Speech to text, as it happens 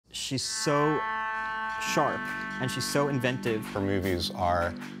She's so sharp, and she's so inventive. Her movies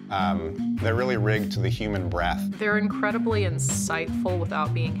are, they're really rigged to the human breath. They're incredibly insightful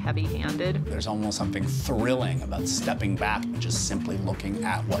without being heavy-handed. There's almost something thrilling about stepping back and just simply looking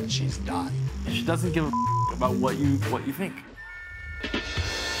at what she's done. She doesn't give a about what you think.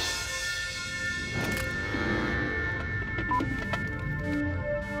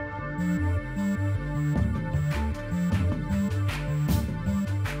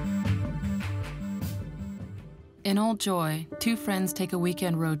 In Old Joy, two friends take a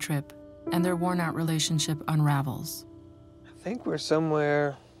weekend road trip, and their worn-out relationship unravels. I think we're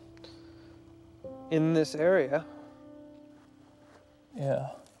somewhere in this area. Yeah.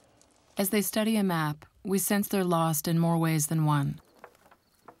 As they study a map, we sense they're lost in more ways than one.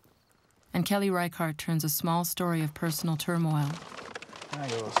 And Kelly Reichardt turns a small story of personal turmoil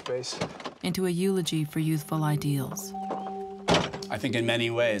Space. into a eulogy for youthful ideals. I think in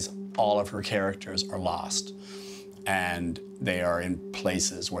many ways, all of her characters are lost, and they are in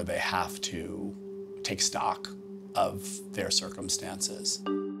places where they have to take stock of their circumstances.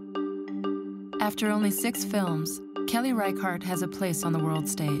 After only 6 films, Kelly Reichardt has a place on the world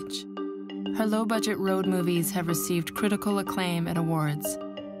stage. Her low-budget road movies have received critical acclaim at awards,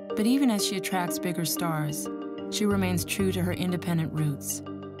 but even as she attracts bigger stars, she remains true to her independent roots.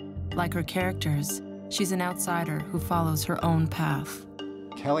 Like her characters, she's an outsider who follows her own path.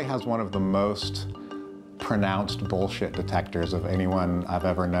 Kelly has one of the most pronounced bullshit detectors of anyone I've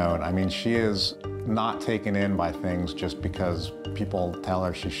ever known. I mean, she is not taken in by things just because people tell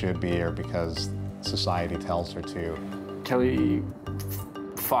her she should be or because society tells her to. Kelly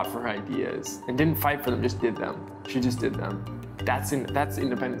fought for her ideas and didn't fight for them, just did them. She just did them. That's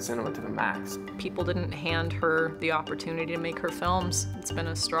independent cinema to the max. People didn't hand her the opportunity to make her films. It's been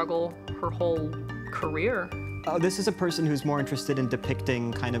a struggle her whole career. This is a person who's more interested in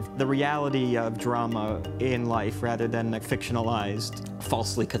depicting kind of the reality of drama in life rather than a fictionalized,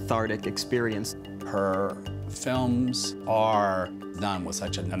 falsely cathartic experience. Her films are done with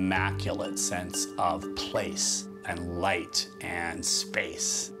such an immaculate sense of place and light and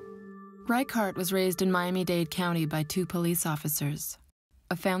space. Reichardt was raised in Miami-Dade County by 2 police officers,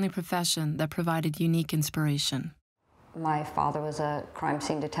 a family profession that provided unique inspiration. My father was a crime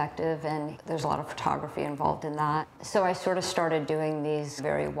scene detective, and there's a lot of photography involved in that. So I sort of started doing these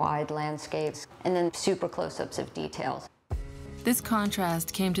very wide landscapes and then super close-ups of details. This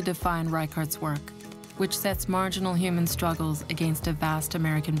contrast came to define Reichardt's work, which sets marginal human struggles against a vast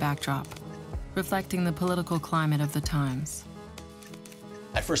American backdrop, reflecting the political climate of the times.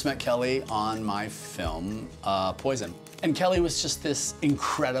 I first met Kelly on my film, Poison. And Kelly was just this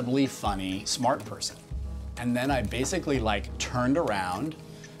incredibly funny, smart person. And then I basically turned around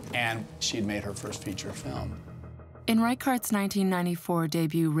and she'd made her first feature film. In Reichardt's 1994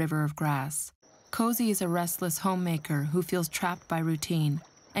 debut, River of Grass, Cozy is a restless homemaker who feels trapped by routine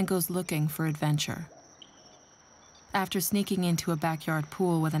and goes looking for adventure. After sneaking into a backyard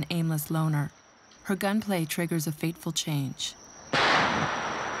pool with an aimless loner, her gunplay triggers a fateful change.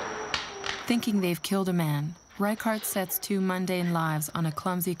 Thinking they've killed a man, Reichardt sets 2 mundane lives on a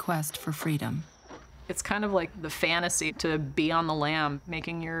clumsy quest for freedom. It's kind of like the fantasy to be on the lam,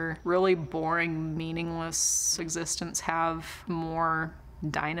 making your really boring, meaningless existence have more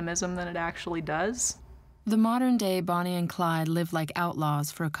dynamism than it actually does. The modern-day Bonnie and Clyde live like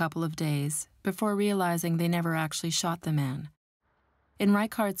outlaws for a couple of days before realizing they never actually shot the man. In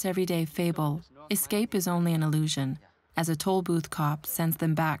Reichardt's everyday fable, escape is only an illusion, as a toll booth cop sends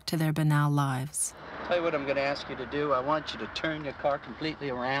them back to their banal lives. Tell you what I'm going to ask you to do. I want you to turn your car completely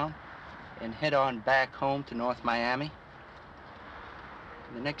around and head on back home to North Miami.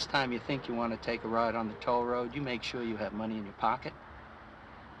 And the next time you think you want to take a ride on the toll road, you make sure you have money in your pocket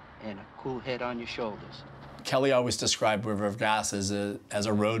and a cool head on your shoulders. Kelly always described River of Grass as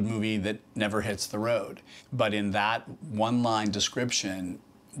a road movie that never hits the road. But in that one-line description,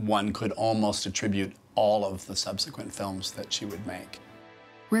 one could almost attribute all of the subsequent films that she would make.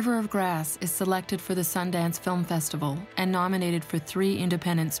 River of Grass is selected for the Sundance Film Festival and nominated for 3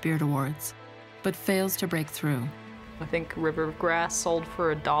 Independent Spirit Awards, but fails to break through. I think River of Grass sold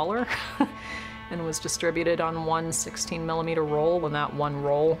for $1 and was distributed on one 16mm roll, and that one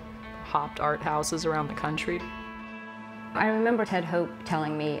roll hopped art houses around the country. I remember Ted Hope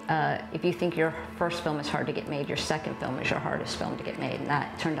telling me, if you think your first film is hard to get made, your second film is your hardest film to get made, and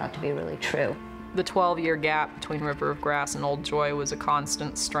that turned out to be really true. The 12-year gap between River of Grass and Old Joy was a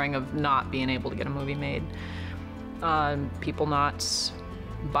constant string of not being able to get a movie made. People not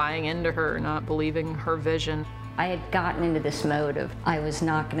buying into her, not believing her vision. I had gotten into this mode of I was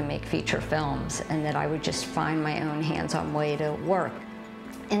not going to make feature films and that I would just find my own hands-on way to work.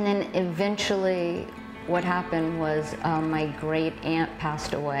 And then eventually what happened was my great aunt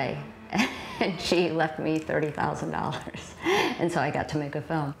passed away and she left me $30,000. And so I got to make a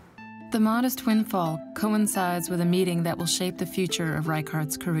film. The modest windfall coincides with a meeting that will shape the future of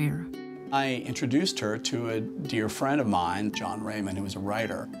Reichardt's career. I introduced her to a dear friend of mine, John Raymond, who was a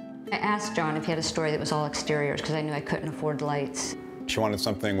writer. I asked John if he had a story that was all exteriors because I knew I couldn't afford lights. She wanted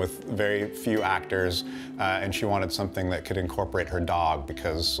something with very few actors, and she wanted something that could incorporate her dog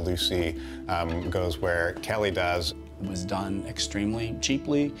because Lucy goes where Kelly does. It was done extremely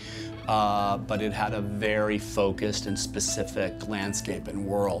cheaply, but it had a very focused and specific landscape and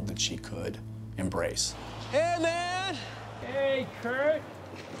world that she could embrace. Hey, man! Hey, Kurt!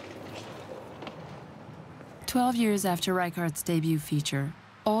 12 years after Reichardt's debut feature,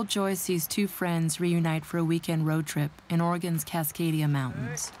 Old Joy sees two friends reunite for a weekend road trip in Oregon's Cascadia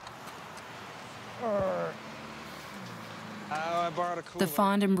Mountains. The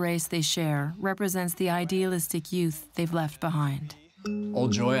fond embrace they share represents the idealistic youth they've left behind.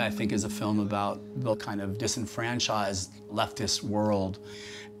 Old Joy, I think, is a film about the kind of disenfranchised leftist world,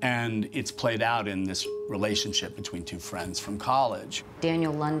 and it's played out in this relationship between two friends from college.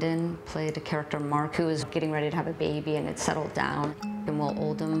 Daniel London played a character, Mark, who was getting ready to have a baby and had settled down. And Will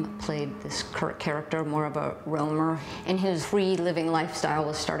Oldham played this Kurt character, more of a roamer, and whose free-living lifestyle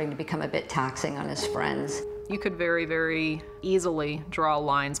was starting to become a bit taxing on his friends. You could very, very easily draw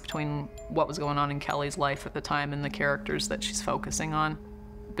lines between what was going on in Kelly's life at the time and the characters that she's focusing on.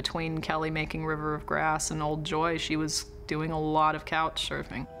 Between Kelly making River of Grass and Old Joy, she was doing a lot of couch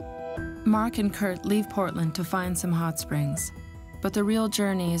surfing. Mark and Kurt leave Portland to find some hot springs, but the real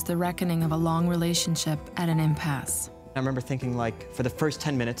journey is the reckoning of a long relationship at an impasse. I remember thinking, like, for the first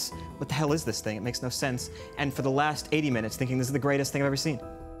 10 minutes, what the hell is this thing? It makes no sense. And for the last 80 minutes, thinking this is the greatest thing I've ever seen.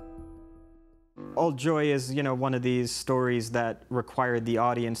 Old Joy is, you know, one of these stories that required the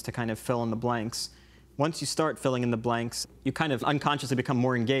audience to kind of fill in the blanks. Once you start filling in the blanks, you kind of unconsciously become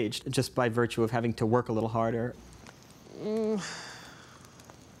more engaged just by virtue of having to work a little harder.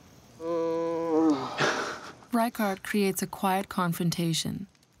 Reichardt creates a quiet confrontation,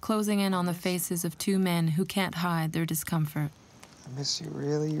 closing in on the faces of two men who can't hide their discomfort. I miss you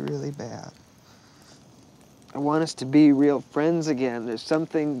really, really bad. I want us to be real friends again. There's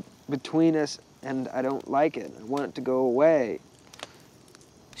something between us, and I don't like it. I want it to go away.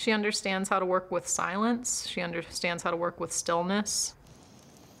 She understands how to work with silence. She understands how to work with stillness.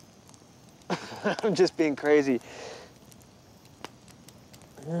 I'm just being crazy.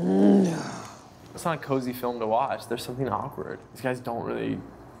 It's not a cozy film to watch. There's something awkward. These guys don't really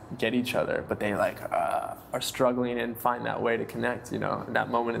get each other, but they like are struggling and find that way to connect, you know. And that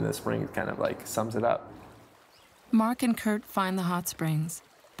moment in the spring kind of like sums it up. Mark and Kurt find the hot springs,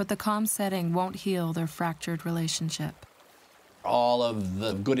 but the calm setting won't heal their fractured relationship. All of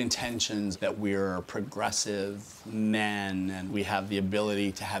the good intentions that we're progressive men and we have the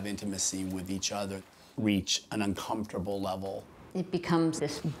ability to have intimacy with each other reach an uncomfortable level. It becomes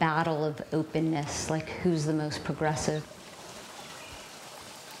this battle of openness, like who's the most progressive.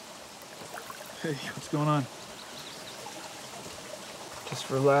 Hey, what's going on? Just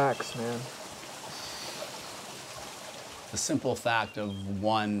relax, man. The simple fact of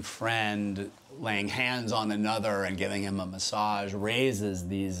one friend laying hands on another and giving him a massage raises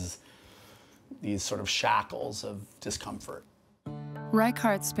these sort of shackles of discomfort.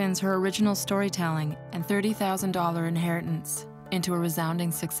 Reichardt spins her original storytelling and $30,000 inheritance into a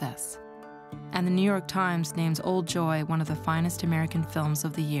resounding success. And the New York Times names Old Joy one of the finest American films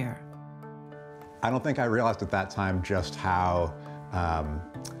of the year. I don't think I realized at that time just how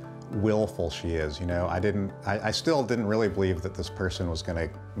willful she is, you know. I still didn't really believe that this person was going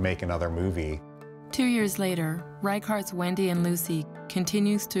to make another movie. 2 years later, Reichardt's Wendy and Lucy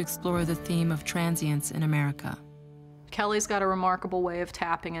continues to explore the theme of transience in America. Kelly's got a remarkable way of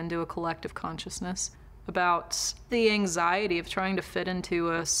tapping into a collective consciousness about the anxiety of trying to fit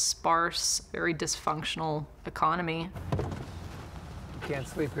into a sparse, very dysfunctional economy. You can't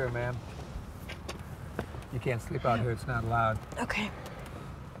sleep here, ma'am. You can't sleep out here, it's not allowed. Okay.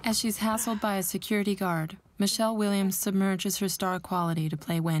 As she's hassled by a security guard, Michelle Williams submerges her star quality to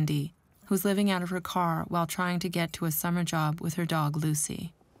play Wendy, who's living out of her car while trying to get to a summer job with her dog,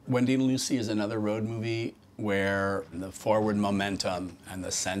 Lucy. Wendy and Lucy is another road movie where the forward momentum and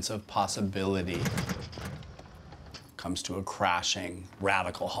the sense of possibility comes to a crashing,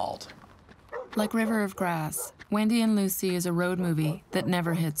 radical halt. Like River of Grass, Wendy and Lucy is a road movie that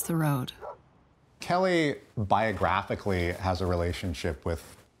never hits the road. Kelly biographically has a relationship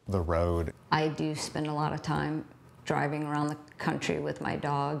with the road. I do spend a lot of time driving around the country with my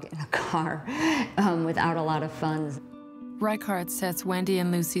dog in a car without a lot of funds. Reichardt sets Wendy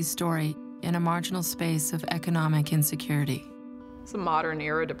and Lucy's story in a marginal space of economic insecurity. It's a modern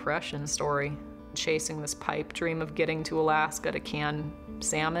era depression story, chasing this pipe dream of getting to Alaska to can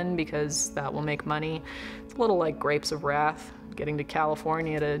salmon because that will make money. It's a little like Grapes of Wrath, getting to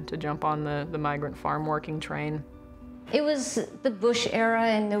California to jump on the migrant farm working train. It was the Bush era,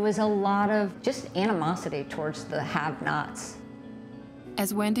 and there was a lot of just animosity towards the have-nots.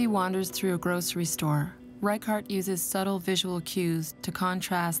 As Wendy wanders through a grocery store, Reichardt uses subtle visual cues to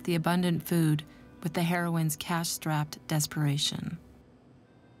contrast the abundant food with the heroine's cash-strapped desperation.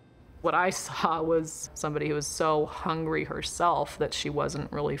 What I saw was somebody who was so hungry herself that she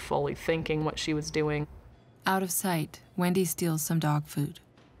wasn't really fully thinking what she was doing. Out of sight, Wendy steals some dog food.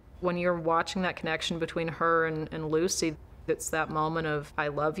 When you're watching that connection between her and Lucy, it's that moment of, I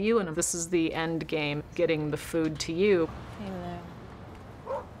love you, and this is the end game, getting the food to you. Hey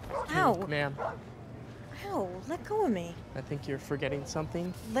there. Ow! Ma'am, Ow, let go of me. I think you're forgetting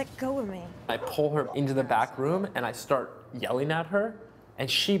something. Let go of me. I pull her into the back room and I start yelling at her, and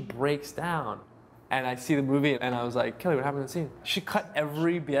she breaks down. And I see the movie and I was like, Kelly, what happened in the scene? She cut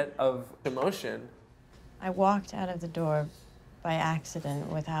every bit of emotion. I walked out of the door by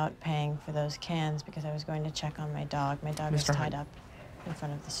accident without paying for those cans because I was going to check on my dog. My dog was tied up in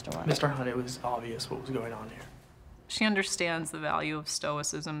front of the store. Mr. Hunt, it was obvious what was going on here. She understands the value of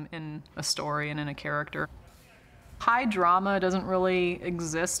stoicism in a story and in a character. High drama doesn't really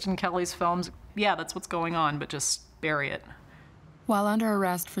exist in Kelly's films. Yeah, that's what's going on, but just bury it. While under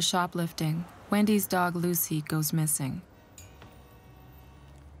arrest for shoplifting, Wendy's dog Lucy goes missing.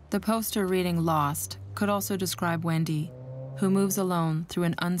 The poster reading Lost could also describe Wendy, who moves alone through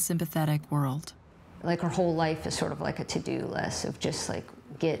an unsympathetic world. Like her whole life is sort of like a to-do list of just like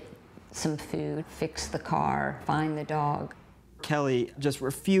get some food, fix the car, find the dog. Kelly just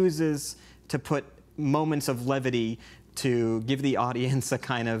refuses to put moments of levity to give the audience a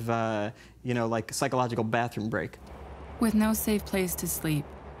kind of, like psychological bathroom break. With no safe place to sleep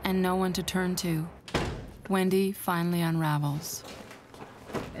and no one to turn to, Wendy finally unravels.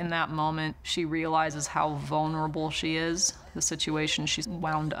 In that moment, she realizes how vulnerable she is, the situation she's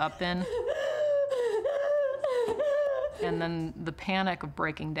wound up in. And then the panic of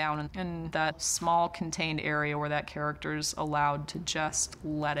breaking down in that small contained area where that character's allowed to just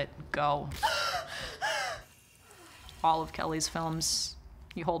let it go. All of Kelly's films,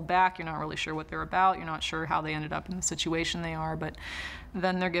 you hold back, you're not really sure what they're about, you're not sure how they ended up in the situation they are, but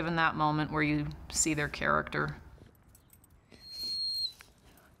then they're given that moment where you see their character.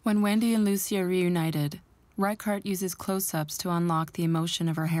 When Wendy and Lucy are reunited, Reichardt uses close-ups to unlock the emotion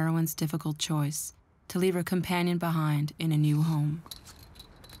of her heroine's difficult choice to leave her companion behind in a new home.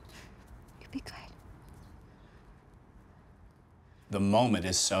 You be good. The moment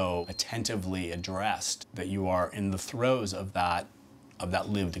is so attentively addressed that you are in the throes of that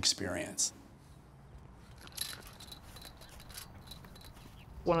lived experience.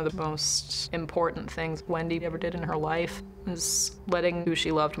 One of the most important things Wendy ever did in her life is letting who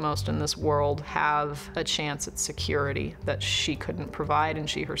she loved most in this world have a chance at security that she couldn't provide and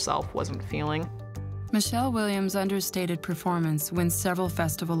she herself wasn't feeling. Michelle Williams' understated performance wins several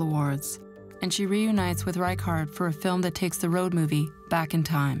festival awards, and she reunites with Reichardt for a film that takes the road movie back in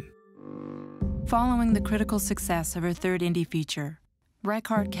time. Following the critical success of her third indie feature,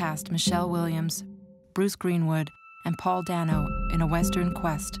 Reichardt cast Michelle Williams, Bruce Greenwood, and Paul Dano in a Western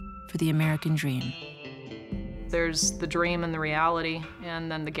quest for the American dream. There's the dream and the reality, and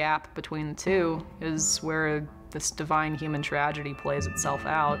then the gap between the two is where this divine human tragedy plays itself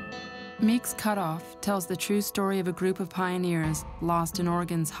out. Meek's Cutoff tells the true story of a group of pioneers lost in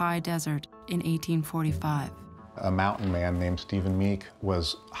Oregon's high desert in 1845. A mountain man named Stephen Meek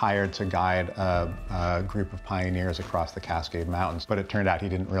was hired to guide a group of pioneers across the Cascade Mountains, but it turned out he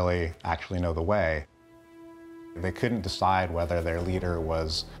didn't really actually know the way. They couldn't decide whether their leader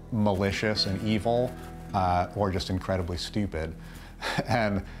was malicious and evil or just incredibly stupid.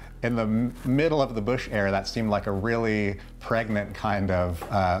 And in the middle of the Bush era, that seemed like a really pregnant kind of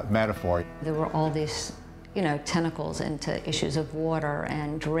metaphor. There were all these, tentacles into issues of water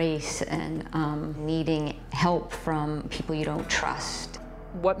and race and needing help from people you don't trust.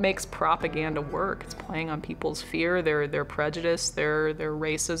 What makes propaganda work? It's playing on people's fear, their prejudice, their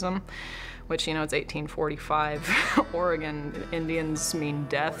racism, which, it's 1845 Oregon. Indians mean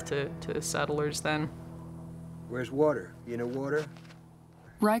death to settlers then. Where's water? You know water?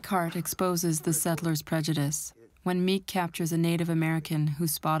 Reichardt exposes the settlers' prejudice when Meek captures a Native American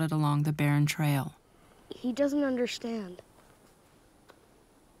who's spotted along the barren trail. He doesn't understand.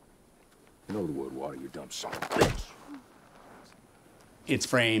 You know the word water, you dumb son of a bitch. It's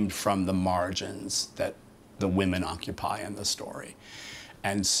framed from the margins that the women occupy in the story.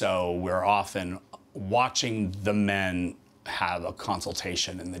 And so we're often watching the men have a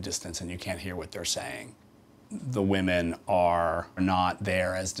consultation in the distance and you can't hear what they're saying. The women are not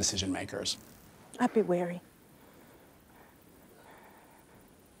there as decision makers. I'd be wary.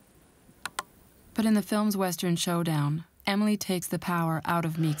 But in the film's Western showdown, Emily takes the power out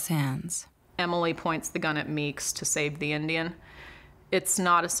of Meek's hands. Emily points the gun at Meeks to save the Indian. It's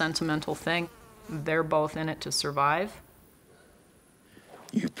not a sentimental thing. They're both in it to survive.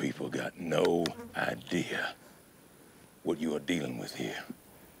 You people got no idea what you are dealing with here.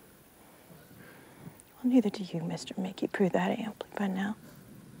 Well, neither do you, Mr. Mick. You proved that amply by now.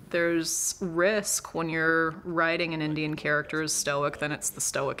 There's risk when you're writing an Indian character as stoic, then it's the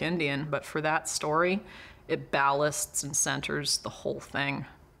stoic Indian. But for that story, it ballasts and centers the whole thing.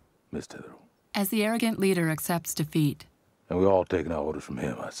 Mr. As the arrogant leader accepts defeat, And we're all taking our orders from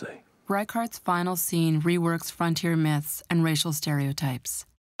him, I say. Reichardt's final scene reworks frontier myths and racial stereotypes.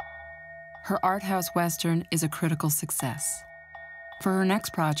 Her art house Western is a critical success. For her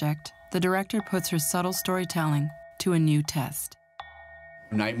next project, the director puts her subtle storytelling to a new test.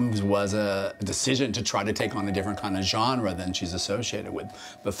 Night Moves was a decision to try to take on a different kind of genre than she's associated with,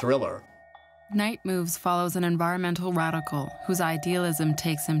 the thriller. Night Moves follows an environmental radical whose idealism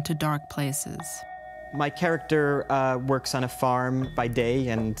takes him to dark places. My character works on a farm by day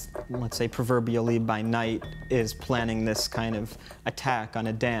and, let's say, proverbially by night, is planning this kind of attack on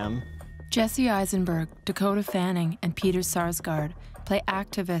a dam. Jesse Eisenberg, Dakota Fanning, and Peter Sarsgaard play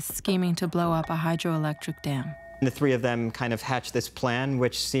activists scheming to blow up a hydroelectric dam. The three of them kind of hatch this plan,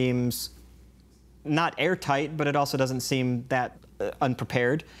 which seems not airtight, but it also doesn't seem that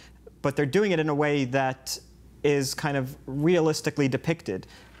unprepared. But they're doing it in a way that is kind of realistically depicted.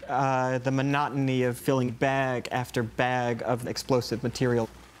 The monotony of filling bag after bag of explosive material.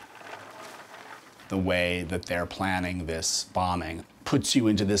 The way that they're planning this bombing puts you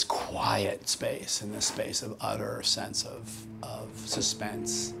into this quiet space, in this space of utter sense of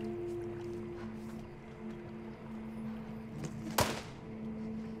suspense.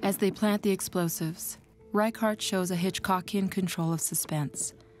 As they plant the explosives, Reichardt shows a Hitchcockian control of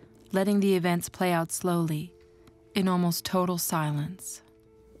suspense, letting the events play out slowly, in almost total silence.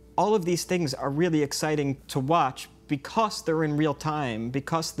 All of these things are really exciting to watch because they're in real time,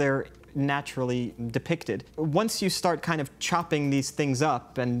 because they're naturally depicted. Once you start kind of chopping these things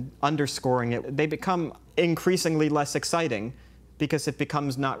up and underscoring it, they become increasingly less exciting because it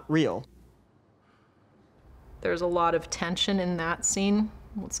becomes not real. There's a lot of tension in that scene.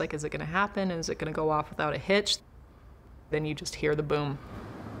 It's like, is it going to happen? Is it going to go off without a hitch? Then you just hear the boom.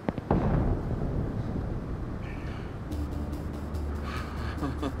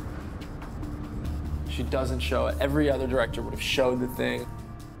 She doesn't show it. Every other director would have showed the thing.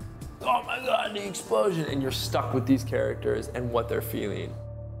 Oh my God, the explosion! And you're stuck with these characters and what they're feeling.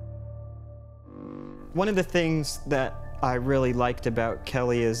 One of the things that I really liked about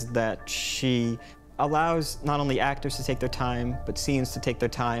Kelly is that she allows not only actors to take their time, but scenes to take their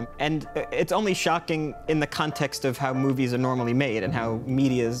time. And it's only shocking in the context of how movies are normally made and how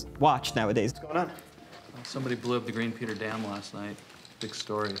media is watched nowadays. What's going on? Somebody blew up the Green Peter Dam last night. Big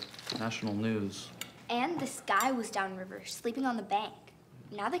story. National news. And this guy was downriver, sleeping on the bank.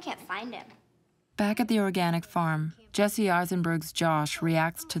 Now they can't find him. Back at the organic farm, Jesse Eisenberg's Josh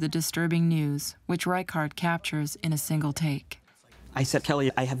reacts to the disturbing news, which Reichardt captures in a single take. I said, Kelly,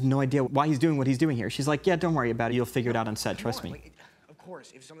 I have no idea why he's doing what he's doing here. She's like, yeah, don't worry about it. You'll figure it out on set, trust me.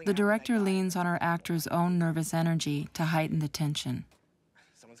 The director leans on her actor's own nervous energy to heighten the tension.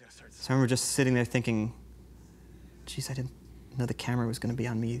 So I remember just sitting there thinking, geez, I didn't know the camera was going to be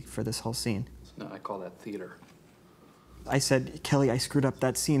on me for this whole scene. No, I call that theater. I said, Kelly, I screwed up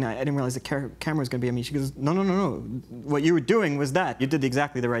that scene. I didn't realize the camera was going to be on me. She goes, no, no, no, no. What you were doing was that. You did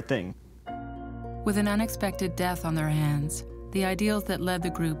exactly the right thing. With an unexpected death on their hands, the ideals that led the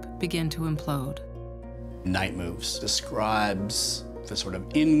group begin to implode. Night Moves describes the sort of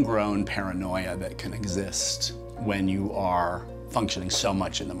ingrown paranoia that can exist when you are functioning so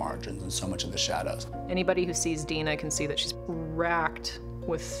much in the margins and so much in the shadows. Anybody who sees Dina can see that she's racked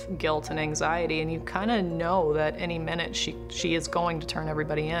with guilt and anxiety, and you kind of know that any minute she is going to turn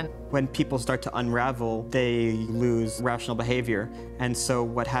everybody in. When people start to unravel, they lose rational behavior. And so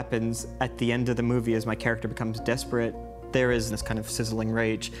what happens at the end of the movie is my character becomes desperate. There is this kind of sizzling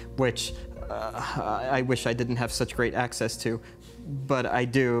rage, which I wish I didn't have such great access to, but I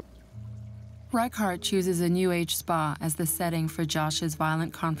do. Reichardt chooses a New Age spa as the setting for Josh's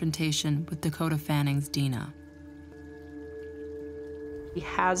violent confrontation with Dakota Fanning's Dina. He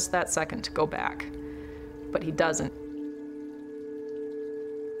has that second to go back, but he doesn't.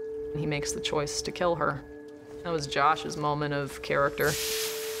 He makes the choice to kill her. That was Josh's moment of character.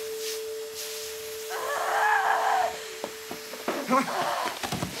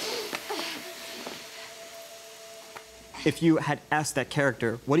 If you had asked that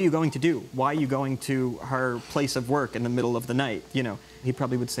character, what are you going to do? Why are you going to her place of work in the middle of the night? You know, he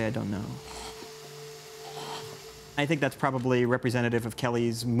probably would say, I don't know. I think that's probably representative of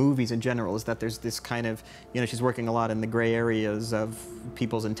Kelly's movies in general, is that there's this kind of, you know, she's working a lot in the gray areas of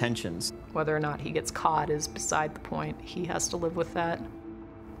people's intentions. Whether or not he gets caught is beside the point. He has to live with that.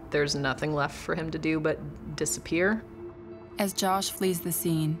 There's nothing left for him to do but disappear. As Josh flees the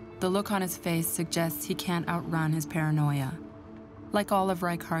scene, the look on his face suggests he can't outrun his paranoia. Like all of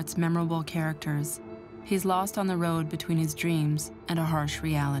Reichardt's memorable characters, he's lost on the road between his dreams and a harsh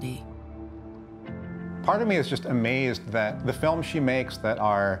reality. Part of me is just amazed that the films she makes that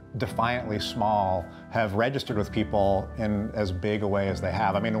are defiantly small have registered with people in as big a way as they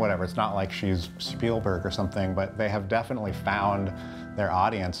have. I mean, whatever, it's not like she's Spielberg or something, but they have definitely found their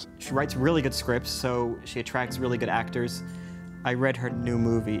audience. She writes really good scripts, so she attracts really good actors. I read her new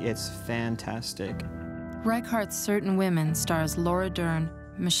movie. It's fantastic. Reichardt's Certain Women stars Laura Dern,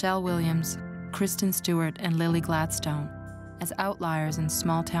 Michelle Williams, Kristen Stewart, and Lily Gladstone as outliers in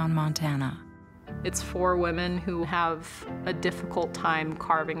small-town Montana. It's 4 women who have a difficult time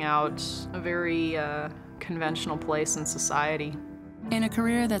carving out a very conventional place in society. In a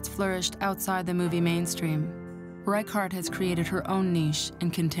career that's flourished outside the movie mainstream, Reichardt has created her own niche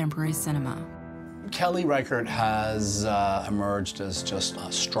in contemporary cinema. Kelly Reichardt has emerged as just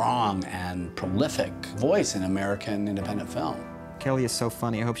a strong and prolific voice in American independent film. Kelly is so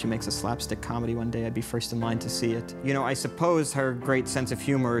funny. I hope she makes a slapstick comedy one day. I'd be first in line to see it. You know, I suppose her great sense of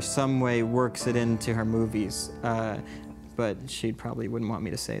humor some way works it into her movies, but she probably wouldn't want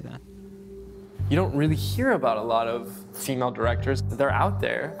me to say that. You don't really hear about a lot of female directors. They're out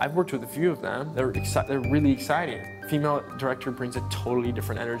there. I've worked with a few of them. They're really exciting. Female director brings a totally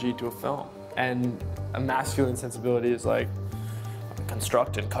different energy to a film. And a masculine sensibility is like,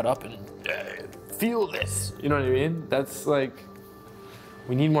 construct and cut up and feel this. You know what I mean? That's like,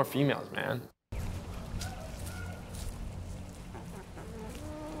 we need more females, man.